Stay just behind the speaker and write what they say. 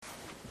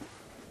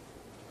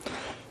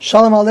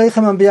Shalom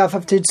Aleichem. On behalf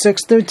of Teach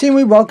 613,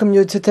 we welcome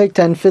you to take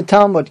 10 for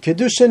Talmud.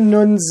 Kiddushin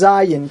Nun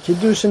Zayin,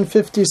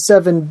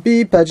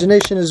 Kiddushin57B,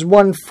 pagination is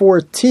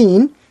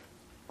 114.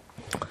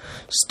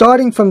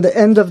 Starting from the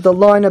end of the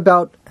line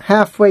about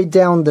halfway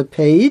down the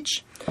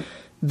page,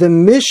 the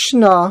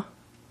Mishnah,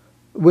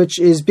 which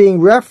is being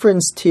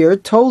referenced here,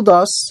 told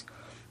us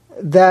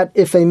that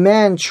if a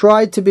man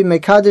tried to be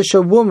Mekadesh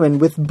a woman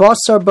with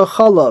basar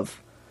b'chalav,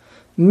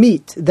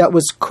 meat that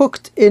was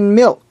cooked in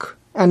milk,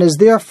 and is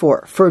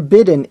therefore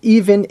forbidden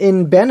even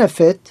in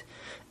benefit,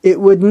 it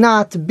would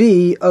not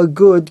be a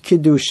good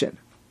Kiddushin.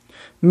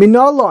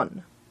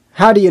 Minalon,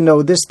 how do you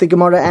know this? The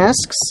Gemara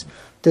asks,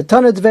 the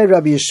Tana Dvei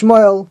Rabbi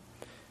Yishmael,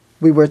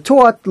 we were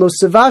taught, Lo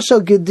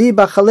sevashal gedi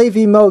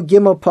b'chalevi mo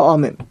gimel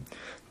pa'amim.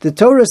 The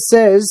Torah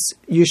says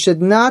you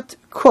should not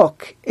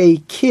cook a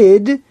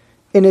kid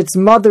in its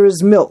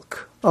mother's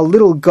milk, a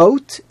little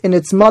goat in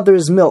its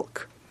mother's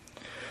milk.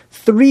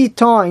 3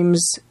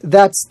 times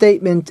that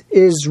statement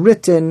is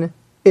written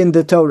in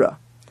the Torah.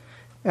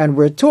 And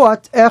we're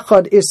taught,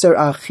 Echad Iser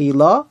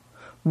Achila,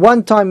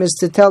 1 time is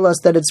to tell us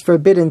that it's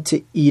forbidden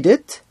to eat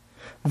it.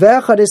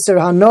 Ve'echad Iser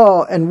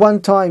Hana, and 1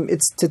 time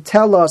it's to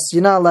tell us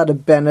you're not allowed to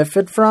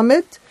benefit from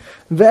it.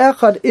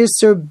 Ve'echad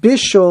Iser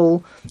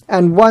Bishul,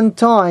 and 1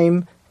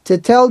 time to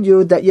tell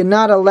you that you're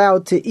not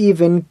allowed to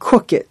even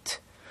cook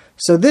it.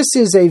 So this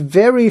is a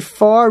very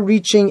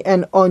far-reaching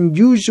and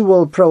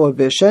unusual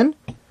prohibition.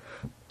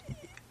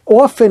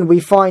 Often we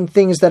find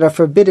things that are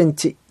forbidden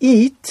to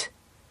eat,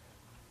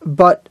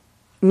 but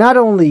not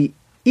only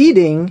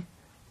eating,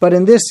 but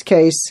in this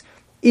case,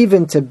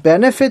 even to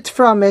benefit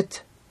from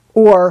it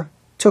or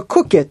to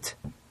cook it,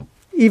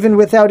 even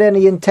without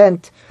any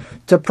intent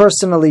to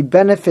personally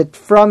benefit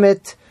from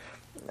it.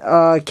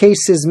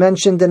 Cases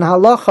mentioned in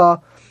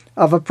halacha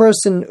of a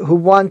person who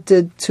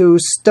wanted to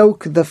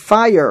stoke the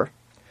fire,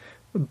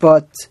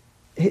 but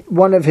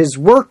one of his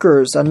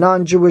workers, a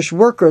non-Jewish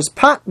worker's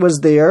pot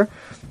was there,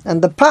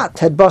 and the pot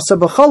had basar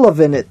b'chalav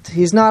in it.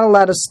 He's not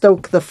allowed to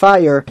stoke the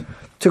fire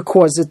to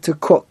cause it to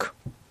cook.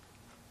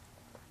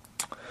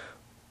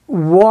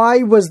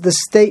 Why was the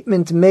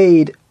statement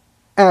made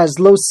as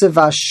lo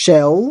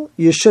sevashel,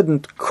 you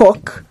shouldn't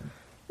cook,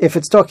 if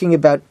it's talking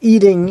about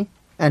eating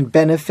and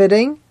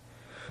benefiting?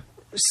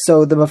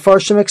 So the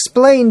Mefarshim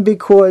explained,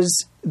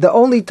 because the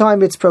only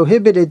time it's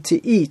prohibited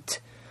to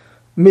eat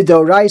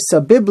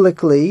midoraisa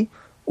biblically,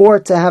 or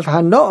to have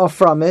hana'ah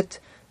from it,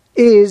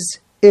 is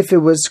if it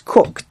was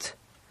cooked.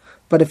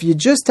 But if you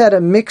just had a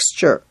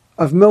mixture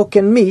of milk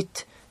and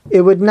meat,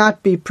 it would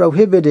not be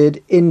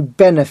prohibited in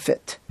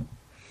benefit.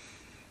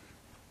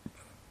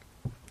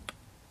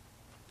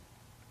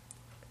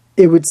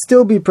 It would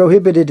still be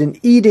prohibited in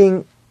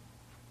eating,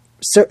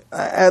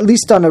 at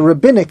least on a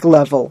rabbinic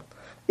level.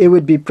 It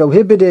would be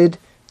prohibited.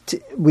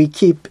 We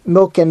keep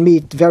milk and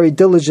meat very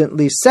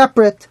diligently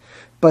separate,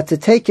 but to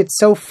take it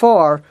so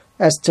far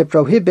as to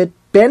prohibit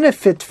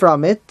benefit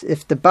from it,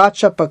 if the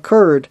batchup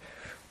occurred,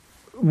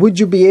 would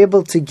you be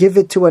able to give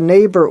it to a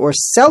neighbor or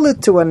sell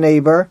it to a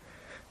neighbor?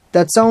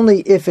 That's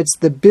only if it's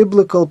the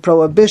biblical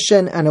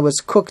prohibition and it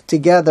was cooked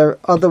together.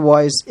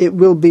 Otherwise, it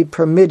will be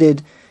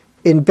permitted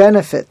in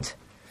benefit.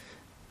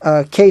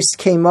 A case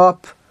came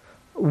up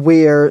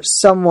where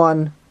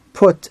someone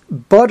put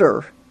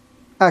butter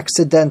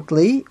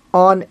accidentally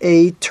on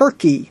a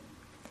turkey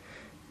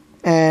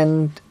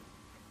and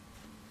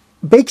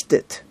baked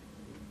it.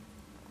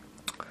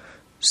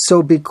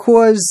 So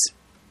because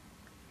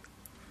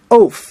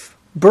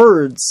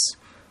birds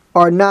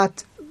are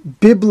not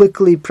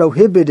biblically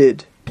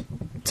prohibited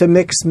to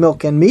mix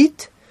milk and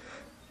meat,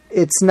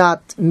 it's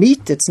not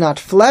meat, it's not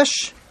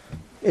flesh,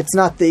 it's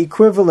not the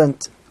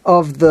equivalent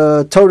of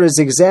the Torah's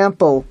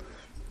example,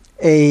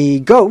 a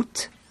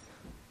goat,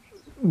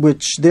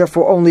 which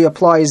therefore only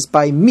applies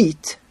by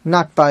meat,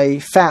 not by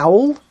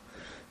fowl.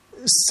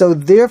 So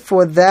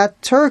therefore that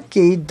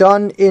turkey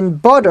done in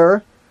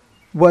butter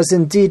was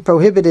indeed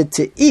prohibited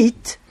to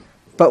eat,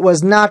 but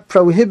was not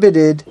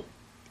prohibited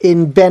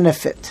in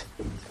benefit.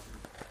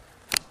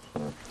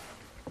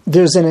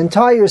 There's an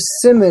entire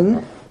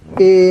siman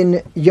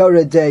in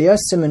Yoredeya,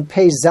 siman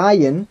Pei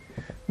Zayin,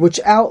 which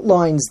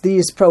outlines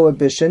these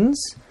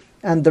prohibitions,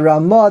 and the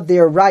Ramah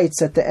there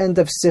writes at the end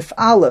of Sif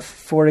Aleph,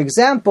 for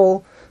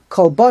example,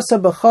 Kol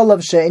basar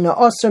b'chalav she'eina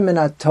asur min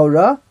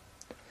haTorah,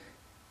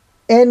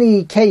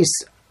 any case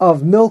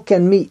of milk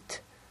and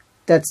meat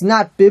that's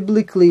not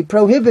biblically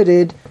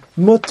prohibited,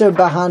 mutter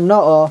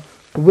b'hana'ah,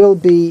 will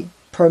be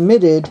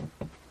permitted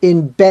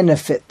in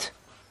benefit,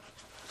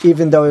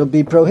 even though it will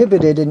be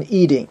prohibited in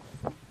eating.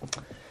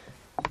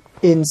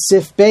 In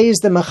Sif Beis,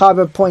 the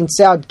Mechaber points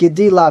out,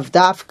 Gedi lav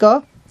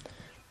dafka,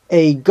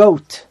 a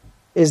goat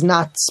is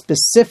not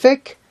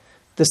specific.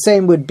 The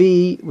same would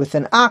be with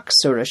an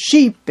ox or a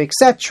sheep,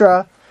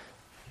 etc.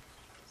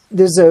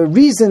 There's a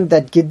reason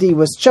that Gedi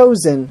was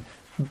chosen,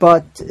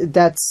 but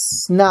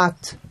that's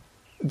not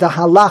the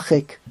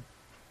halachic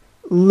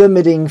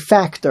limiting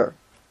factor.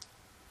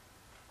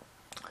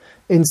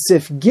 In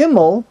Sif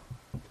Gimel,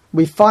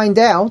 we find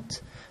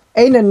out,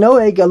 Eina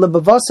noeg ala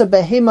b'vasa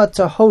behema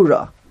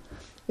tahora.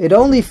 It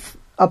only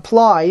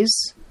applies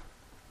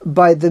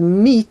by the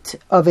meat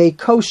of a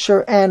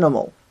kosher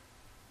animal,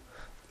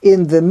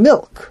 in the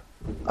milk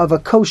of a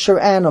kosher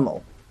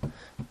animal.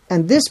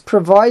 And this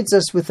provides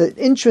us with an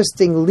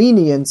interesting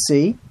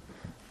leniency.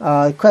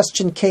 A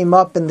question came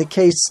up in the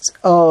case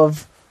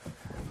of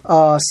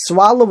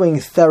swallowing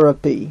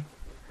therapy,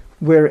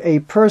 where a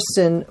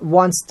person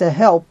wants to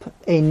help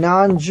a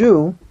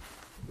non-Jew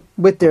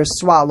with their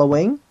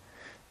swallowing.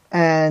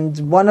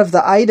 And one of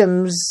the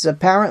items,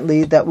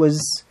 apparently, that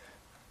was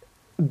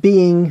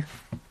being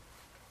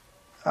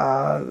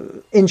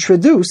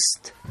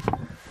introduced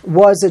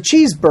was a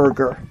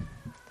cheeseburger.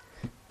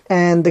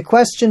 And the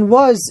question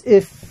was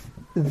if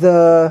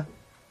the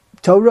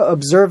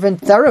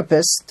Torah-observant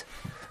therapist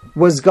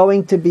was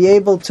going to be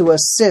able to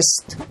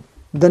assist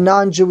the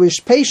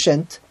non-Jewish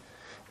patient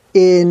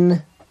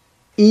in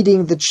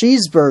eating the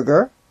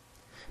cheeseburger,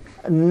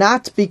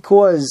 not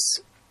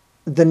because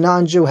the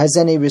non-Jew has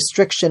any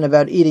restriction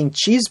about eating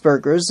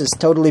cheeseburgers, is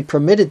totally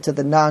permitted to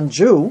the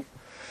non-Jew.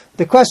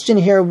 The question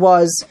here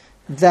was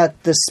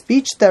that the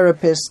speech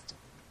therapist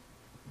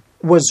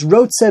was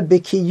rotze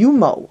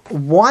b'kiyumo,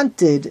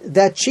 wanted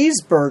that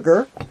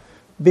cheeseburger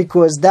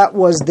because that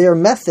was their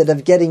method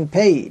of getting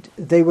paid.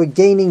 They were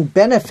gaining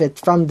benefit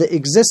from the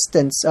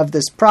existence of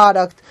this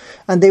product,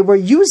 and they were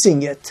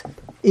using it,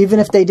 even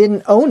if they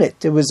didn't own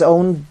it. It was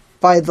owned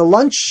by the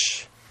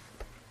lunch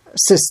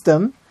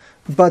system,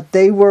 but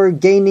they were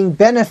gaining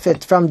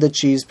benefit from the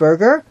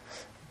cheeseburger.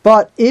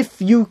 But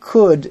if you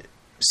could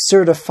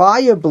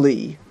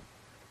certifiably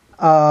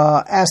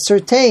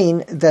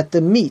ascertain that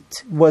the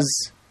meat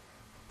was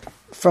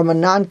from a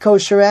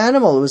non-kosher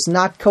animal, it was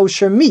not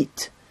kosher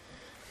meat,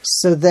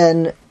 so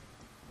then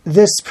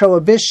this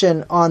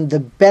prohibition on the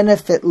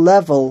benefit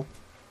level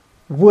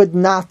would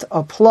not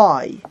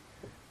apply.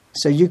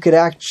 So you could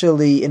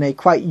actually, in a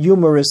quite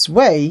humorous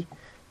way,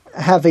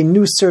 have a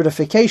new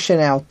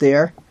certification out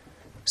there,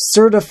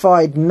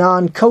 certified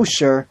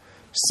non-kosher,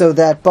 so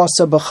that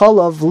Basa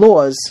B'chalav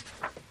laws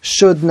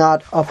should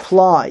not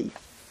apply.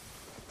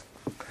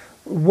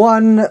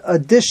 One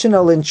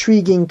additional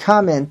intriguing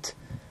comment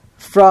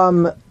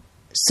from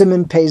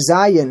Siman Pei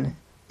Zayin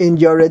in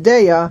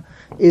Yoredeya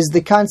is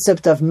the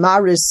concept of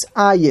Maris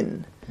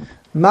Ayin.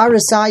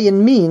 Maris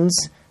Ayin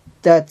means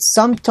that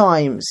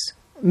sometimes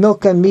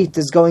milk and meat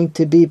is going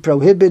to be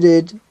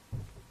prohibited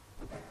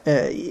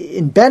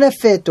in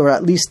benefit, or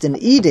at least in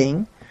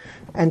eating,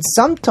 and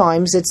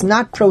sometimes it's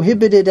not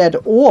prohibited at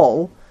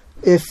all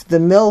if the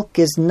milk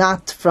is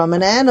not from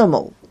an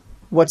animal.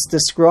 What's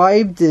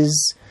described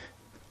is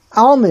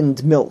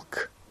almond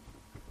milk,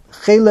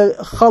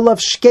 chalav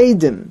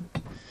shkedim,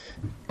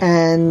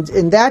 and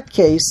in that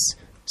case,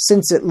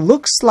 since it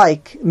looks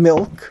like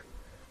milk,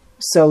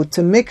 so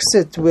to mix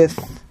it with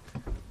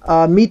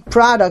meat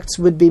products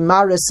would be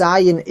maris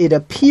ayin. It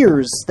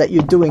appears that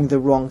you're doing the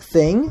wrong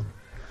thing,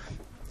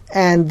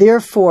 and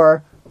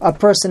therefore a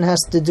person has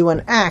to do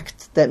an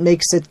act that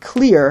makes it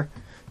clear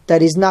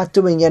that he's not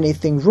doing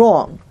anything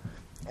wrong.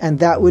 And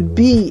that would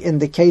be, in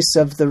the case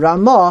of the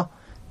Ramah,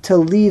 to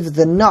leave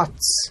the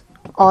nuts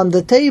on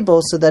the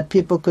table so that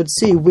people could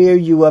see where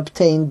you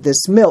obtained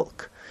this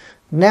milk.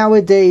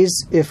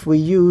 Nowadays, if we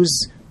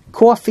use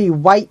coffee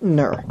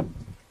whitener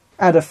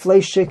at a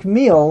fleishik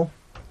meal,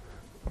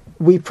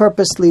 we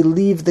purposely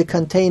leave the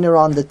container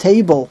on the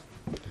table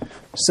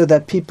so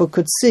that people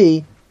could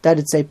see that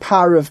it's a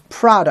parav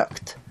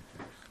product.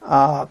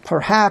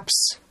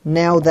 Perhaps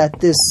now that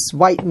this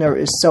whitener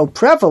is so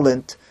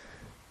prevalent,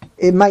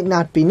 it might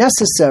not be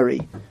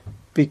necessary,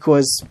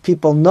 because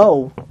people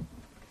know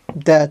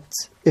that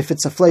if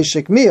it's a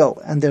fleishik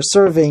meal and they're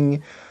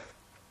serving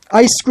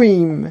ice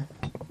cream,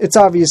 it's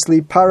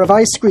obviously parav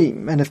ice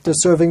cream, and if they're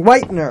serving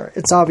whitener,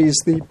 it's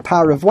obviously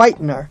parav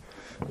whitener.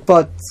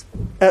 But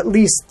at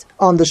least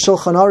on the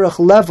Shulchan Aruch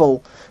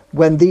level,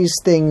 when these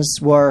things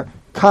were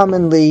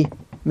commonly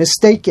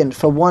mistaken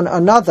for one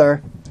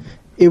another,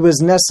 it was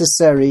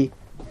necessary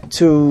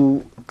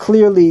to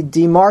clearly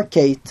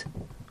demarcate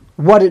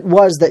what it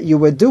was that you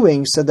were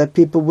doing so that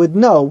people would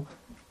know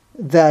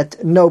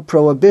that no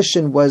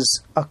prohibition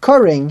was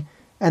occurring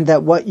and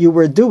that what you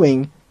were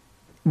doing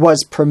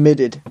was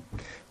permitted.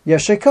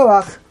 Yasher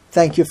koach,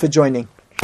 thank you for joining.